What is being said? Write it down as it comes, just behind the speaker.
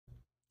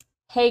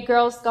Hey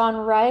girls gone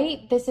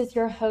right. This is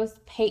your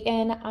host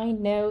Peyton. I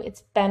know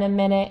it's been a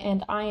minute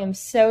and I am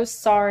so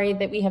sorry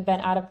that we have been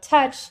out of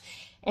touch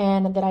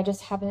and that I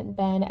just haven't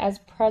been as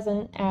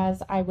present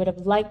as I would have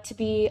liked to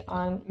be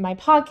on my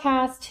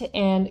podcast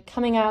and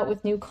coming out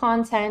with new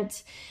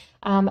content.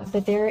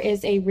 But there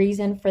is a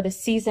reason for the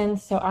season,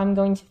 so I'm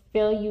going to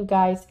fill you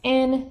guys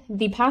in.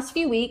 The past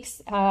few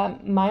weeks,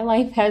 my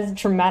life has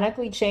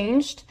dramatically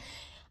changed.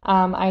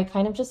 I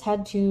kind of just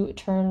had to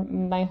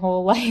turn my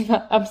whole life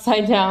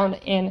upside down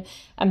in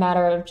a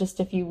matter of just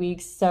a few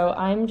weeks. So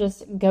I'm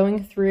just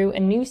going through a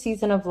new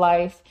season of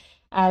life,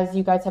 as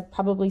you guys have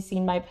probably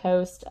seen my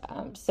post.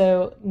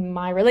 So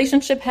my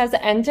relationship has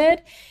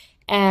ended,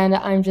 and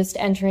I'm just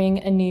entering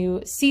a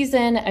new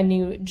season, a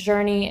new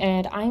journey,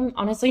 and I'm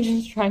honestly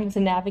just trying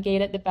to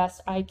navigate it the best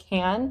I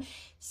can.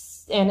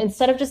 And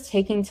instead of just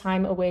taking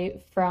time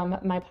away from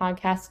my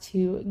podcast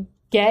to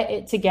get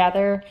it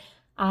together,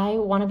 I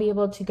want to be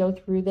able to go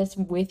through this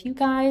with you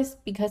guys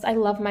because I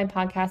love my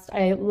podcast.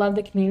 I love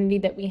the community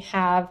that we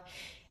have.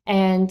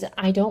 And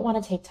I don't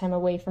want to take time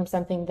away from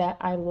something that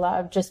I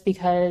love just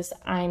because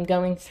I'm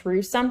going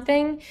through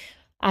something.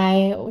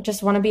 I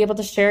just want to be able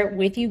to share it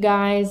with you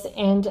guys.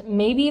 And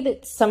maybe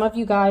that some of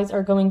you guys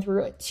are going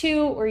through it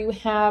too, or you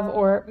have,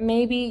 or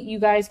maybe you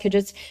guys could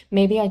just,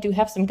 maybe I do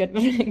have some good,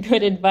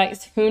 good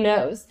advice. Who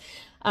knows?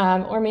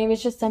 Or maybe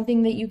it's just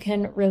something that you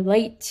can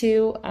relate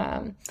to.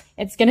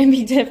 It's going to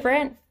be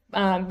different,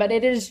 but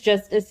it is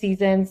just a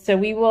season. So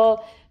we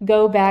will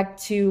go back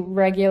to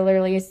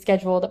regularly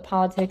scheduled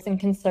politics and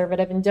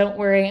conservative. And don't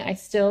worry, I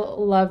still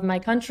love my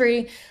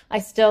country. I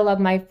still love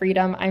my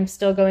freedom. I'm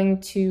still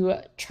going to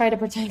try to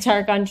protect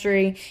our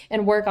country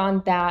and work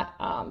on that.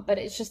 But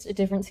it's just a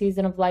different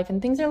season of life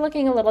and things are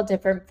looking a little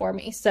different for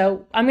me.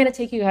 So I'm going to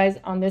take you guys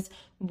on this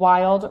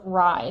wild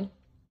ride.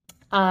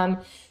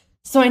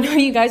 So I know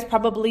you guys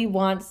probably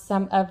want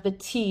some of the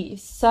tea.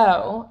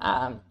 So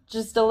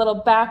just a little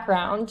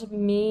background,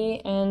 me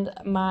and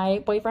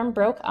my boyfriend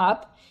broke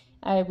up.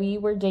 We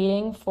were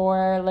dating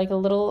for like a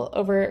little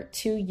over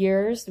 2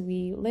 years.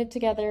 We lived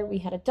together. We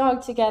had a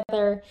dog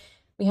together.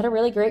 We had a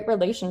really great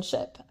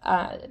relationship.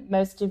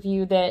 Most of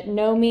you that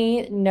know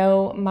me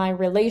know my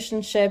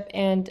relationship,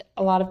 and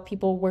a lot of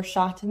people were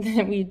shocked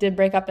that we did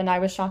break up, and I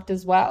was shocked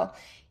as well.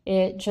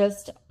 It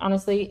just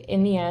honestly,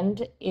 in the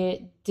end,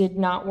 it did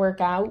not work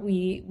out.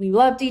 We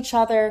loved each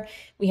other.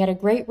 We had a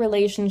great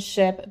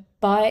relationship,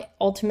 but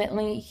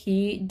ultimately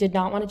he did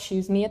not want to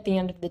choose me at the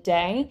end of the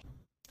day.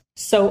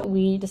 So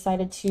we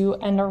decided to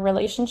end our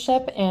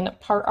relationship and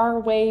part our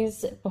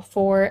ways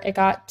before it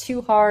got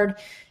too hard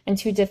and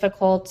too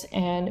difficult.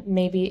 And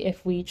maybe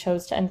if we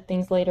chose to end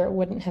things later, it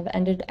wouldn't have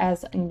ended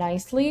as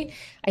nicely.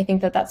 I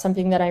think that that's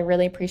something that I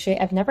really appreciate.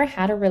 I've never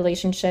had a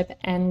relationship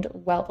end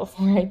well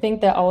before. I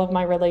think that all of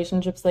my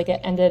relationships, like, it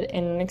ended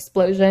in an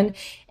explosion.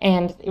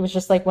 And it was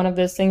just like one of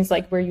those things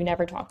like where you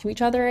never talk to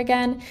each other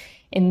again.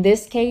 In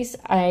this case,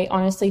 I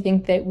honestly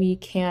think that we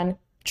can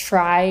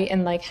try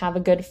and like have a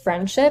good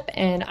friendship,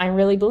 and I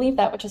really believe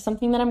that, which is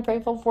something that I'm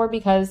grateful for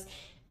because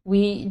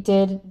we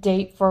did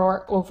date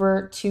for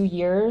over 2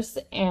 years,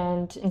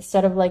 and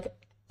instead of like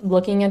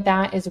looking at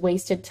that as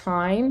wasted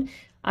time,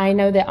 I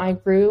know that I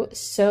grew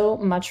so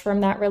much from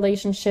that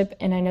relationship,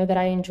 and I know that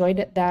I enjoyed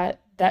it,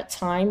 that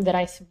time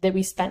that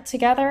we spent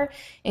together,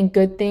 and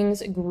good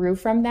things grew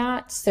from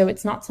that. So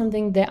it's not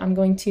something that I'm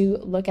going to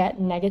look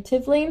at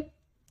negatively.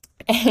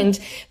 And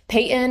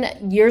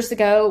Peyton years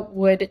ago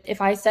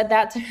if I said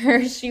that to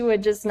her, she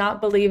would just not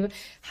believe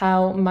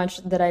how much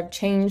that I've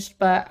changed.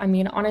 But I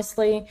mean,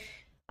 honestly,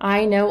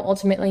 I know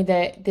ultimately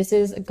that this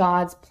is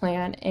God's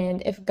plan.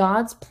 And if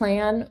God's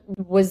plan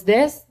was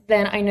this,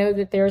 then I know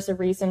that there's a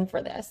reason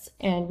for this.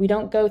 And we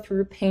don't go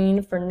through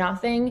pain for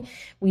nothing.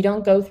 We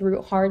don't go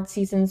through hard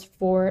seasons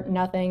for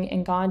nothing.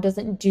 And God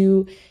doesn't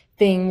do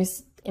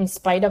things in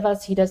spite of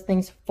us. He does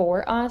things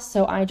for us.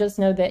 So I just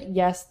know that,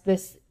 yes,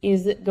 this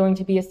is going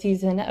to be a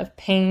season of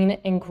pain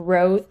and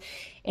growth,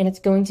 and it's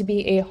going to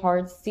be a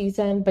hard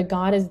season, but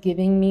God is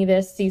giving me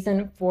this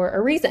season for a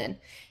reason.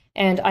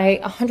 And I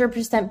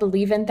 100%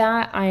 believe in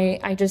that.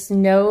 I just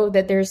know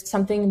that there's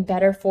something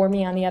better for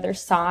me on the other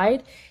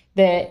side,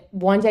 that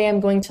one day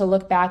I'm going to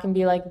look back and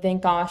be like,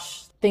 thank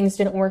gosh, things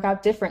didn't work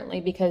out differently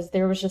because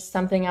there was just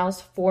something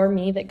else for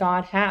me that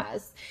God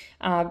has.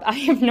 I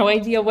have no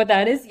idea what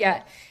that is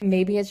yet.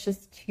 Maybe it's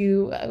just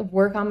to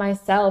work on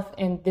myself,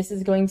 and this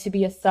is going to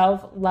be a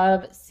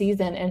self-love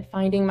season and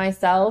finding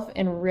myself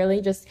and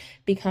really just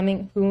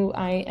becoming who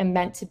I am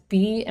meant to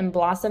be and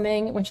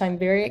blossoming, which I'm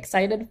very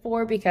excited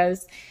for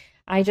because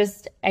I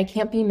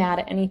can't be mad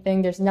at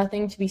anything. There's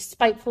nothing to be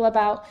spiteful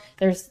about.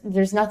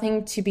 There's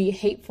nothing to be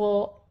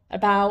hateful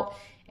about.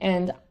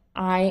 And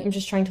I am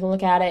just trying to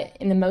look at it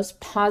in the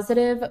most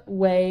positive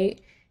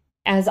way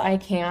as I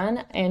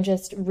can and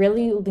just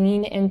really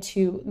lean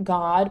into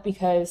God,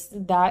 because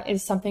that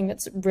is something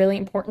that's really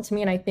important to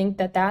me. And I think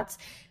that that's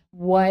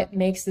what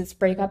makes this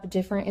breakup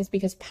different, is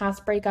because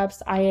past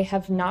breakups, I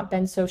have not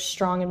been so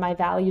strong in my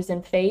values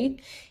and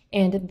faith.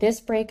 And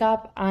this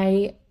breakup,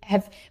 I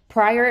have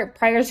prior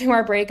to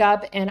our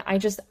breakup, and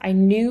I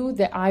knew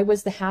that I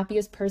was the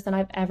happiest person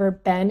I've ever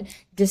been,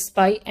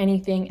 despite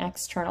anything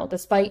external,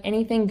 despite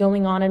anything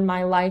going on in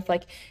my life.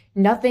 Like,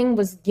 nothing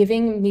was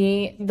giving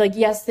me, like,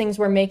 yes, things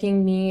were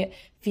making me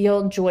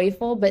feel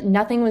joyful, but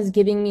nothing was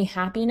giving me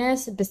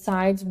happiness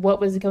besides what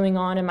was going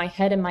on in my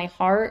head and my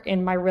heart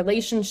and my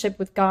relationship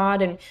with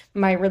God and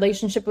my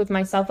relationship with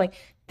myself. Like,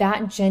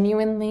 that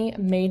genuinely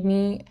made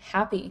me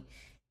happy.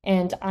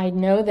 And I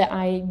know that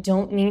I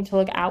don't need to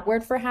look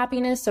outward for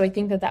happiness. So I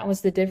think that that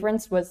was the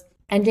difference, was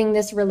ending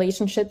this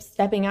relationship,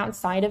 stepping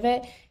outside of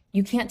it.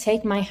 You can't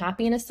take my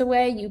happiness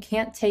away. You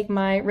can't take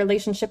my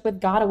relationship with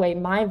God away.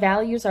 My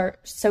values are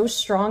so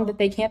strong that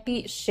they can't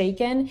be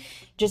shaken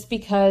just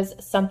because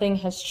something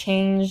has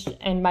changed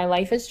and my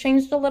life has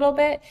changed a little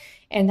bit.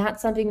 And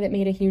that's something that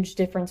made a huge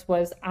difference,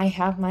 was I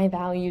have my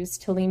values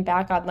to lean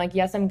back on. Like,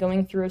 yes, I'm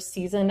going through a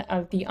season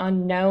of the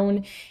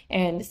unknown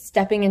and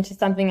stepping into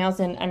something else,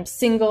 and I'm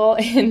single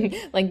and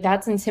like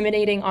that's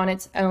intimidating on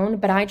its own.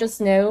 But I just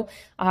know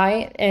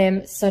I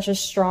am such a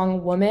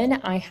strong woman.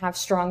 I have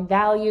strong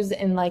values,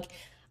 and like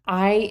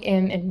I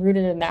am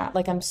rooted in that.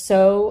 Like, I'm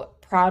so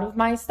proud of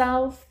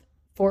myself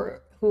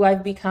for who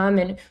I've become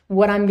and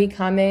what I'm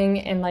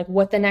becoming and like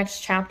what the next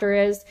chapter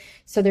is.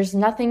 So there's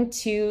nothing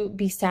to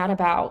be sad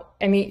about.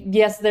 I mean,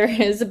 yes, there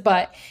is,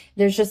 but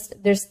there's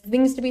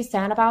things to be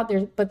sad about.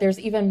 But there's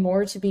even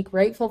more to be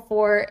grateful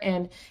for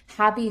and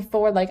happy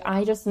for. Like,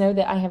 I just know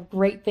that I have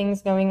great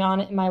things going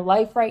on in my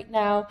life right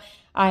now.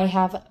 I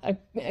have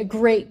a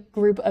great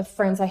group of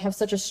friends. I have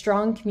such a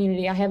strong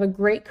community. I have a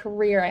great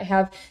career. I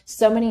have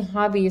so many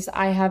hobbies.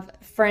 I have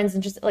friends,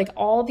 and just like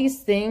all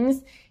these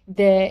things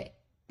that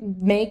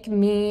make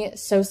me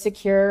so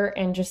secure,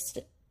 and just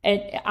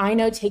I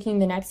know taking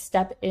the next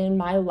step in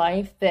my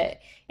life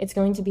that it's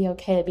going to be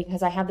okay,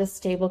 because I have this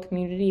stable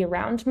community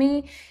around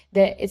me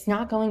that it's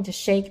not going to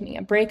shake me.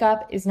 A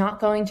breakup is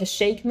not going to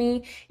shake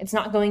me. It's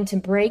not going to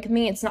break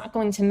me. It's not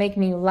going to make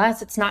me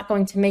less. It's not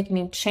going to make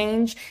me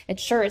change.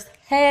 It sure as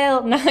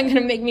hell not going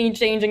to make me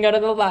change and go to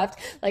the left.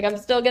 Like, I'm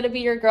still going to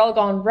be your girl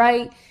going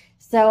right.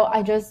 So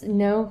I just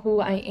know who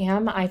I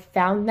am. I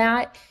found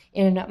that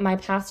in my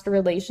past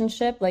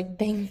relationship. Like,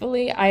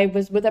 thankfully, I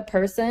was with a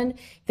person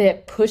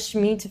that pushed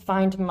me to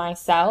find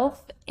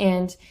myself,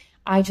 and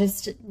I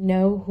just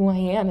know who I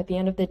am at the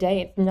end of the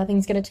day.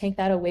 Nothing's going to take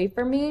that away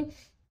from me.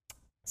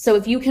 So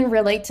if you can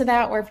relate to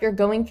that, or if you're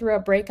going through a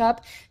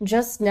breakup,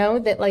 just know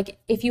that, like,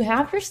 if you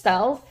have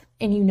yourself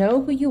and you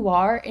know who you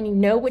are and you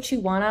know what you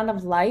want out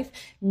of life,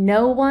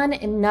 no one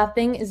and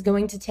nothing is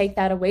going to take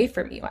that away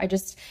from you.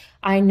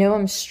 I know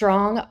I'm a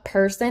strong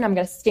person. I'm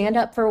going to stand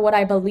up for what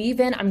I believe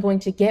in. I'm going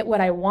to get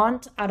what I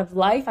want out of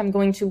life. I'm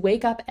going to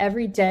wake up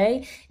every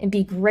day and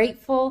be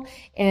grateful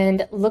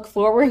and look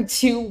forward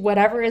to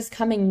whatever is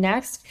coming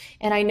next.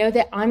 And I know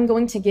that I'm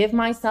going to give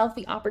myself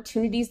the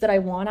opportunities that I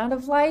want out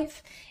of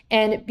life.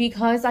 And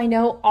because I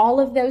know all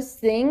of those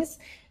things,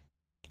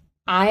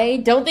 I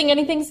don't think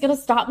anything's going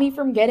to stop me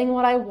from getting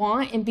what I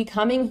want and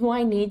becoming who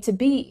I need to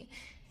be.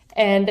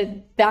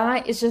 And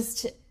that is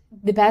just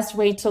the best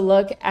way to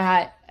look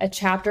at a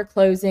chapter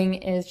closing,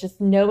 is just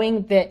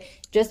knowing that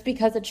just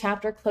because a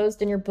chapter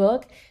closed in your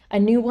book, a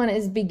new one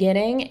is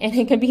beginning, and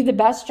it could be the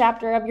best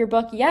chapter of your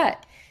book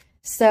yet.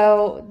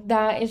 So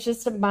that is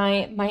just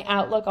my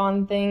outlook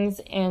on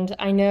things. And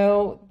I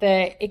know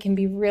that it can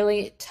be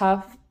really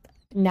tough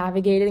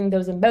navigating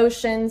those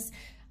emotions.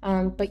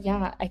 But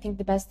yeah, I think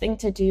the best thing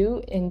to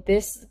do in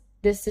this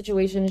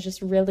situation is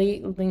just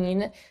really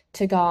lean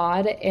to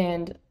God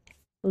and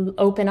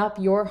open up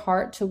your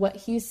heart to what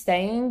he's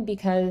saying,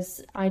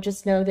 because I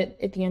just know that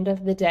at the end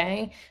of the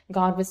day,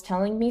 God was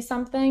telling me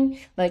something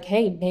like,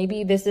 hey,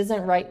 maybe this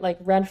isn't right, like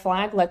red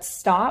flag, let's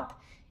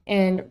stop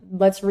and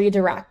let's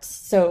redirect.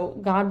 So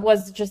God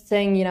was just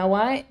saying, you know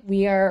what,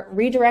 we are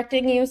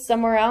redirecting you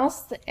somewhere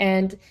else.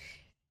 And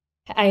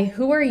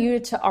who are you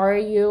to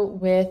argue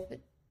with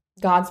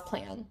God's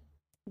plan?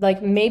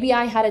 Like, maybe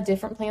I had a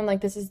different plan.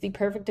 Like, this is the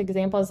perfect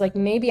example. Is like,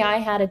 maybe I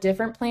had a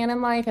different plan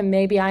in life, and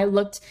maybe I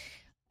looked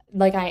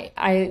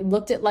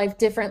at life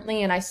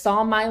differently, and I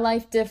saw my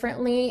life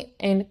differently,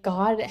 and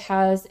God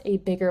has a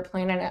bigger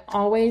plan. And it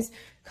always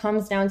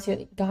comes down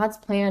to God's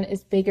plan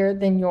is bigger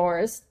than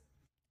yours.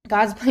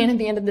 God's plan at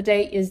the end of the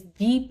day is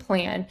the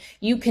plan.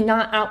 You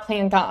cannot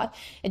outplan God.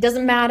 It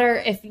doesn't matter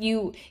if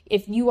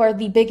you are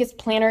the biggest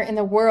planner in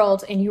the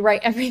world and you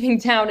write everything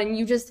down and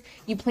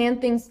you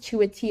plan things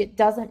to a T. It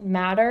doesn't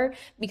matter,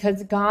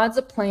 because God's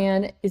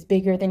plan is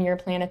bigger than your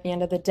plan at the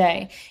end of the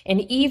day.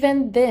 And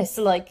even this,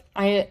 like,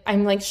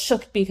 I'm like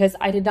shook, because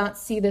I did not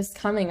see this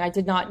coming. I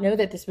did not know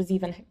that this was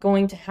even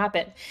going to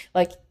happen.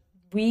 Like,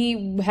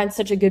 we had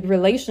such a good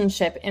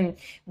relationship and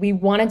we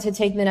wanted to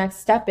take the next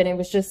step, and it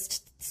was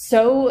just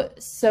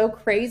so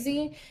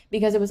crazy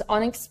because it was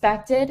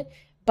unexpected.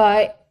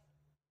 But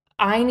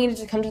I needed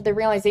to come to the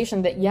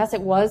realization that yes,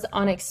 it was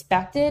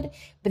unexpected,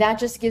 but that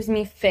just gives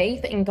me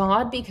faith in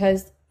God,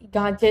 because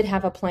God did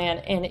have a plan,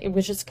 and it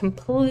was just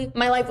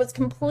my life was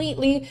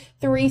completely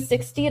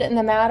 360'd in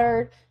the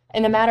matter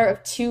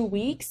of 2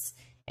 weeks.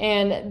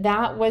 And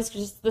that was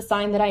just the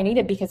sign that I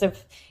needed, because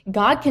if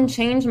God can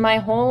change my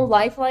whole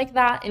life like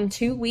that in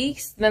 2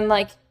 weeks, then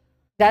like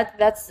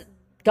that's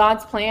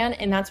God's plan,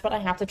 and that's what I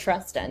have to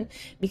trust in,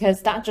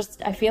 because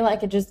I feel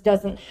like it just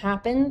doesn't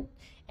happen,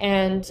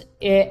 and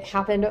it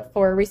happened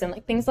for a reason.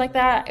 Like things like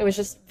that, it was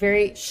just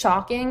very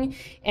shocking,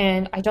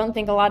 and I don't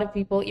think a lot of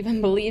people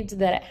even believed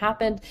that it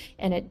happened,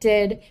 and it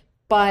did.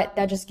 But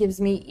that just gives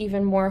me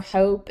even more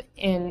hope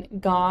in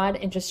God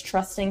and just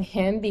trusting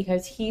him,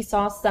 because he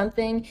saw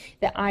something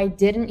that I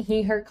didn't.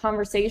 He heard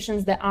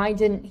conversations that I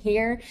didn't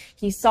hear.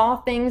 He saw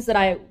things that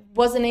I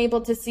wasn't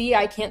able to see.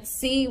 I can't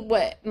see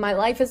what my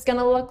life is going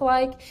to look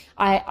like.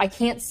 I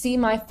can't see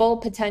my full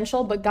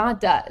potential, but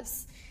God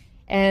does.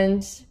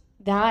 And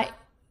that,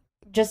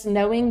 just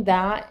knowing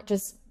that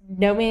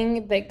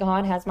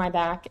God has my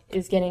back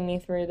is getting me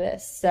through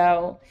this.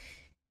 So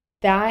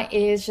that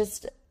is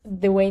just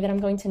the way that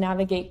I'm going to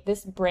navigate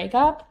this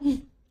breakup.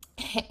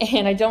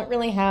 And I don't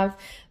really have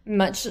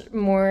much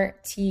more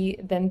tea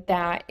than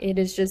that. It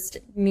is just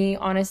me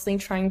honestly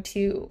trying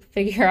to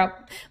figure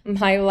out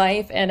my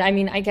life. And I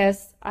mean, I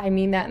guess I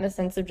mean that in the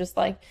sense of just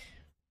like,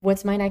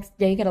 what's my next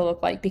day gonna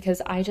look like?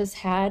 Because I just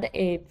had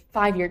a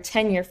 5-year,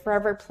 10-year,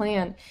 forever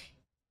plan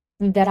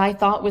that I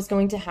thought was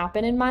going to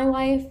happen in my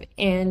life,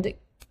 and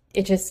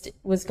it just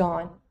was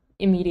gone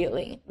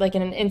immediately. Like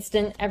in an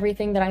instant,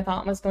 everything that I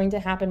thought was going to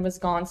happen was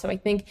gone. So I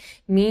think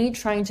me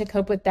trying to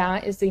cope with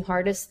that is the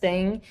hardest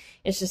thing.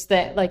 It's just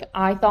that like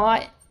I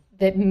thought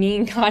that me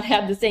and God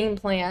had the same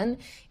plan,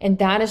 and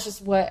that is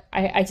just what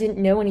I didn't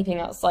know anything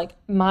else. Like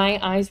my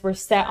eyes were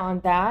set on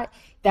that.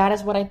 That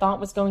is what I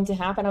thought was going to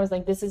happen. I was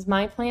like, this is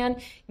my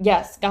plan.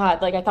 Yes,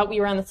 God, like I thought we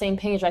were on the same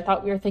page. I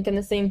thought we were thinking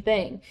the same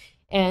thing.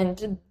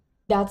 And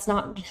that's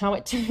not how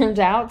it turned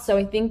out. So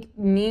I think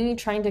me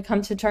trying to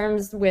come to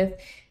terms with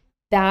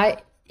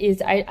that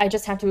is, I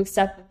just have to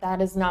accept that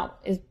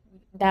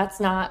that's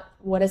not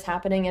what is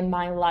happening in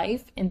my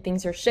life, and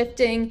things are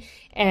shifting,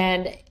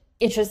 and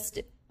it's just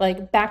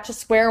like back to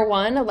square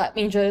one. Let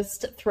me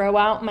just throw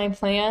out my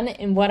plan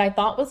and what I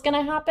thought was going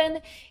to happen,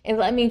 and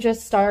let me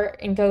just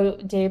start and go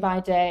day by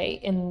day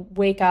and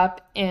wake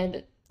up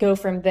and go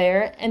from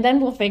there. And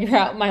then we'll figure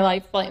out my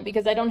life plan,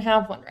 because I don't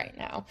have one right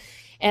now.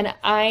 And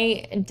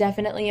I am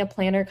definitely a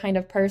planner kind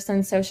of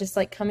person. So it's just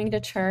like coming to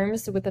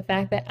terms with the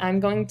fact that I'm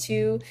going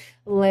to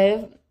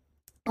live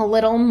a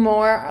little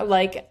more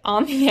like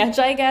on the edge,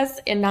 I guess,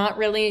 and not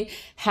really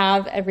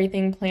have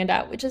everything planned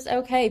out, which is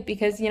okay,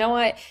 because you know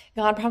what?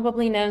 God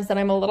probably knows that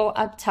I'm a little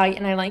uptight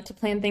and I like to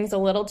plan things a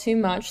little too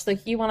much. So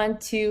he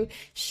wanted to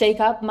shake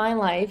up my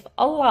life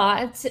a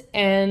lot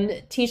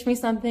and teach me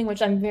something,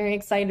 which I'm very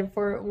excited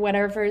for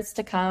whatever is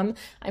to come.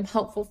 I'm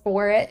hopeful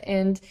for it.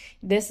 And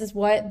this is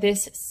what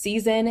this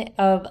season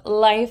of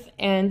life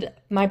and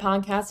my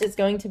podcast is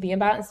going to be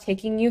about, is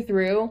taking you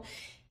through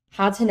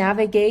how to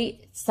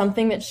navigate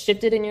something that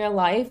shifted in your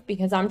life,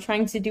 because I'm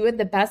trying to do it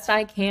the best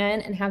I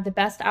can and have the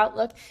best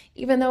outlook,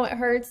 even though it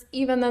hurts,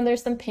 even though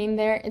there's some pain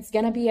there. It's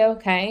going to be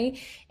okay.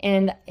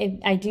 And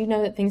I do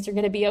know that things are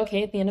going to be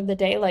okay at the end of the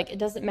day. Like, it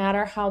doesn't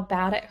matter how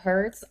bad it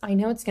hurts. I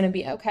know it's going to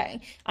be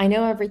okay. I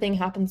know everything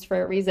happens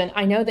for a reason.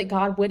 I know that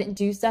God wouldn't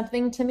do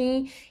something to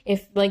me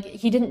if like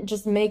he didn't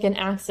just make an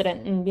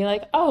accident and be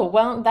like, oh,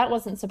 well, that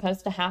wasn't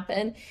supposed to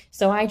happen.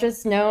 So I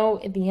just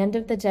know at the end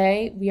of the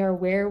day, we are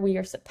where we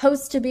are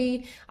supposed to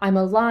be. I'm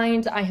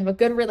aligned. I have a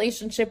good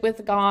relationship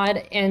with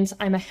God, and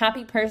I'm a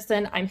happy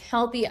person. I'm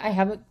healthy. I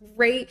have a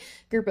great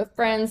group of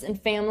friends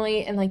and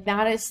family. And like,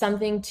 that is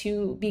something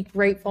to be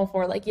grateful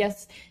for. Like,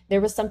 yes, there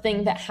was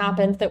something that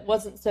happened that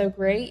wasn't so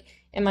great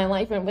in my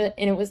life, and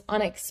it was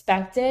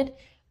unexpected,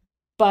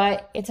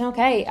 but it's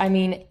okay. I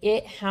mean,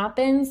 it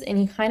happens, and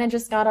you kind of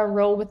just got to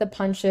roll with the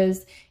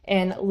punches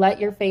and let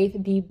your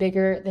faith be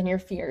bigger than your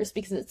fears,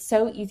 because it's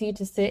so easy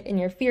to sit in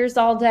your fears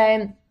all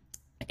day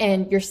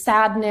and your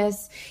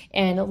sadness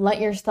and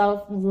let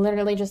yourself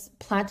literally just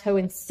plateau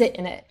and sit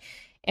in it.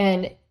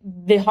 And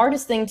the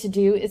hardest thing to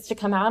do is to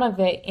come out of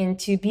it and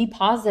to be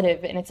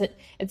positive. And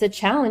it's a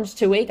challenge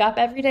to wake up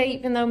every day,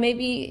 even though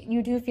maybe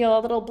you do feel a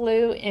little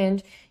blue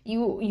and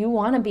you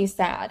want to be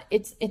sad.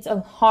 It's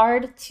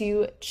hard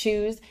to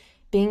choose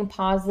being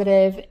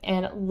positive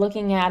and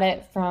looking at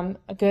it from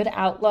a good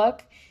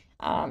outlook.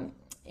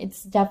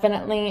 It's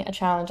definitely a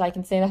challenge. I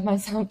can say that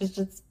myself. It's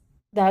just,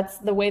 that's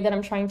the way that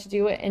I'm trying to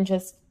do it, and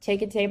just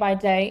take it day by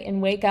day and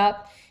wake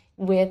up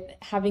with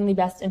having the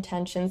best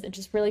intentions and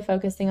just really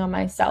focusing on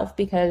myself,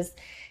 because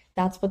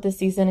that's what the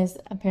season is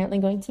apparently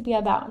going to be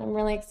about. And I'm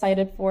really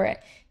excited for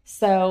it.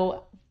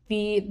 So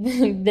the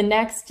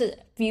next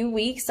few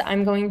weeks,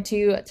 I'm going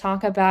to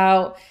talk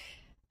about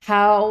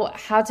how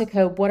to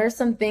cope. What are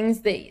some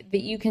things that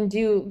you can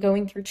do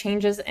going through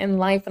changes in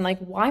life, and like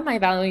why my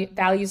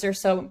values are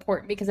so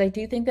important, because I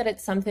do think that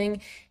it's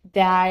something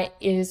that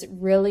is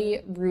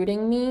really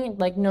rooting me.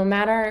 Like, no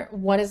matter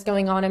what is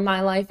going on in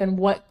my life and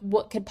what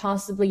could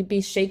possibly be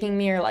shaking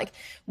me, or like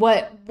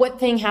what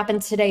thing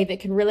happened today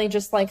that could really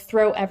just like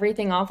throw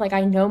everything off. Like,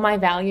 I know my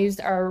values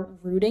are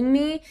rooting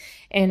me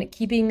and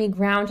keeping me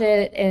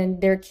grounded,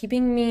 and they're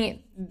keeping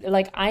me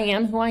like I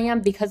am who I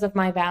am because of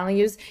my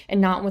values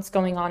and not what's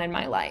going on in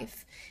my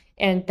life.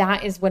 And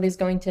that is what is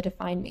going to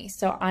define me.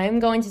 So I'm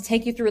going to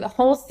take you through the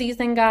whole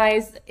season,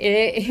 guys.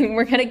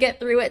 We're going to get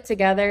through it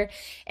together.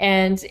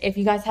 And if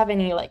you guys have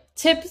any like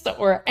tips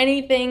or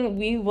anything,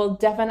 we will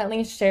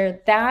definitely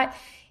share that.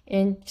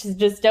 And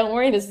just don't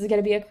worry, this is going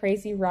to be a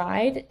crazy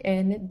ride.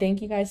 And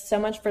thank you guys so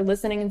much for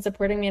listening and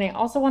supporting me. And I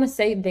also want to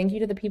say thank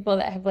you to the people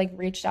that have like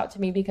reached out to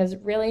me, because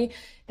really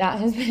that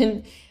has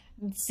been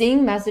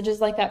seeing messages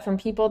like that from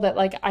people that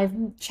like I've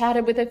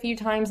chatted with a few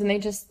times, and they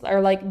just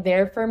are like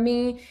there for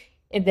me.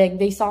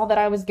 They saw that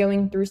I was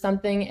going through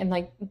something, and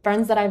like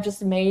friends that I've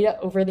just made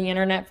over the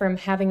internet from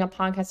having a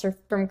podcast or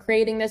from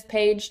creating this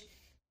page,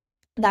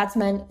 that's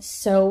meant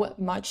so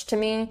much to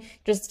me.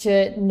 Just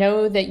to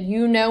know that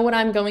you know what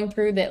I'm going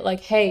through, that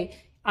like, hey,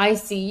 I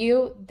see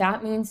you,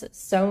 that means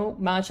so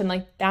much. And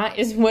like, that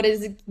is what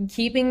is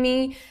keeping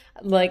me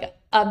like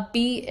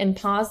upbeat and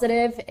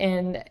positive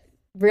and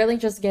really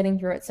just getting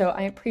through it. So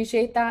I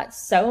appreciate that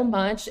so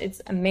much. It's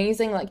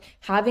amazing. Like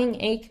having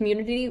a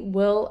community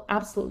will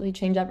absolutely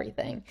change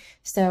everything.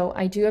 So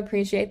I do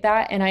appreciate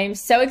that. And I am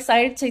so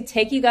excited to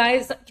take you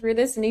guys through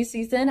this new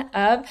season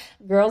of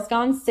Girls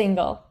Gone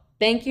Single.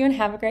 Thank you and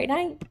have a great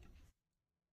night.